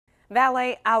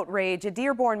Valet outrage. A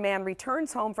Dearborn man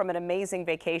returns home from an amazing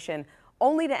vacation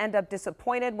only to end up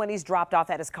disappointed when he's dropped off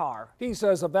at his car. He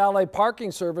says a valet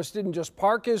parking service didn't just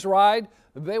park his ride,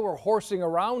 they were horsing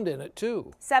around in it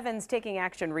too. 7's Taking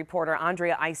Action reporter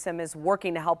Andrea Isom is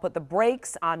working to help put the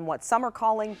brakes on what some are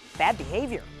calling bad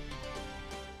behavior.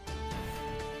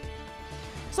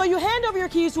 So you hand over your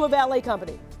keys to a valet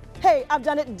company. Hey, I've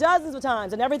done it dozens of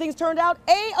times and everything's turned out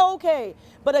A-OK.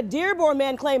 But a Dearborn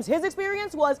man claims his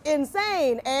experience was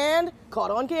insane and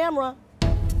caught on camera.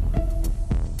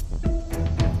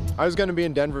 I was going to be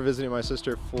in Denver visiting my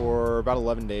sister for about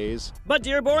 11 days. But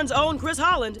Dearborn's own Chris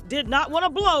Holland did not want to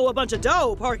blow a bunch of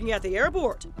dough parking at the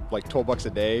airport. Like $12 a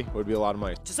day would be a lot of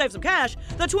money. To save some cash,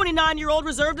 the 29-year-old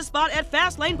reserved a spot at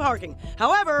fast lane parking.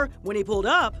 However, when he pulled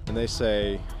up, and they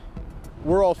say,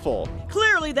 we're all full.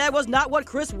 Clearly, that was not what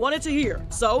Chris wanted to hear.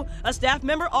 So, a staff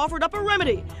member offered up a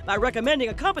remedy by recommending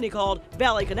a company called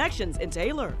Valet Connections in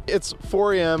Taylor. It's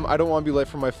 4 a.m. I don't want to be late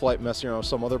for my flight messing around with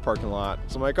some other parking lot.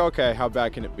 So I'm like, okay, how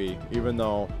bad can it be? Even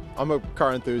though I'm a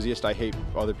car enthusiast, I hate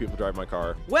other people drive my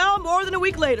car. Well, more than a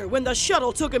week later, when the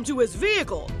shuttle took him to his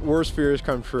vehicle, worst fears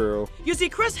come true. You see,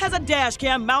 Chris has a dash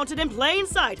cam mounted in plain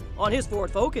sight on his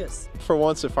Ford Focus. For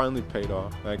once, it finally paid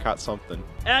off. I caught something.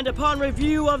 And upon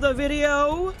review of the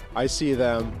video, I see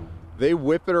them. They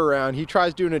whip it around. He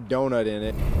tries doing a donut in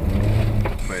it.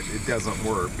 But it doesn't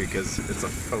work because it's a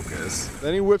Focus.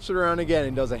 Then he whips it around again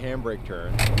and does a handbrake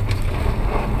turn.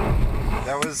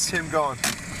 That was him going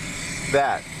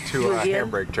that to a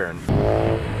handbrake turn.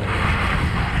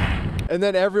 And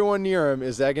then everyone near him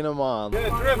is egging him on. Yeah,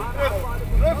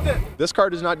 drift it. This car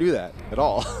does not do that at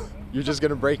all. You're just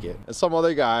gonna break it. And some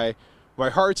other guy, my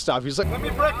heart stopped. He's like, let me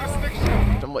break this stick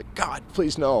shift. I'm like, God,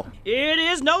 please no. It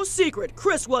is no secret,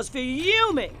 Chris was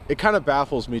fuming. It kind of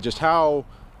baffles me just how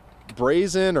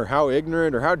brazen or how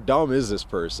ignorant or how dumb is this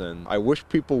person. I wish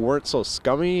people weren't so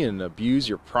scummy and abuse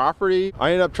your property.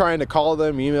 I end up trying to call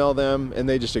them, email them, and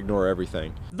they just ignore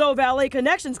everything. Though Valet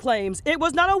Connections claims it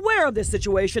was not aware of this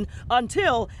situation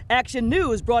until Action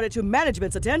News brought it to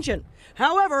management's attention.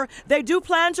 However, they do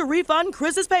plan to refund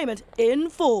Chris's payment in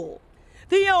full.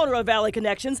 The owner of Valet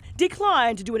Connections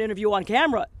declined to do an interview on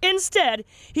camera. Instead,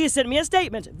 he sent me a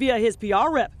statement via his PR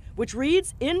rep, which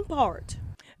reads in part,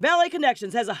 Valet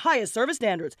Connections has the highest service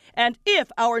standards, and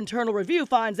if our internal review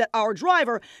finds that our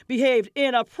driver behaved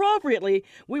inappropriately,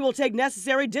 we will take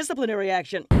necessary disciplinary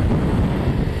action.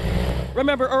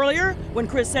 Remember earlier when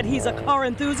Chris said he's a car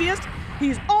enthusiast?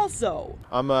 He's also...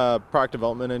 I'm a product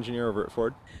development engineer over at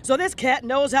Ford. So this cat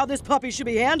knows how this puppy should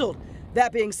be handled.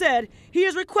 That being said, he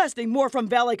is requesting more from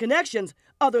Valet Connections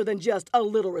other than just a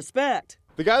little respect.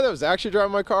 The guy that was actually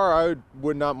driving my car, I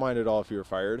would not mind at all if you were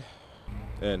fired.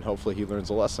 And hopefully he learns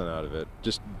a lesson out of it.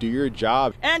 Just do your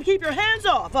job. And keep your hands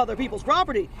off other people's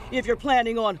property if you're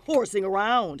planning on horsing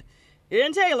around.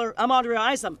 In Taylor, I'm Andrea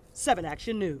Isom, 7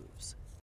 Action News.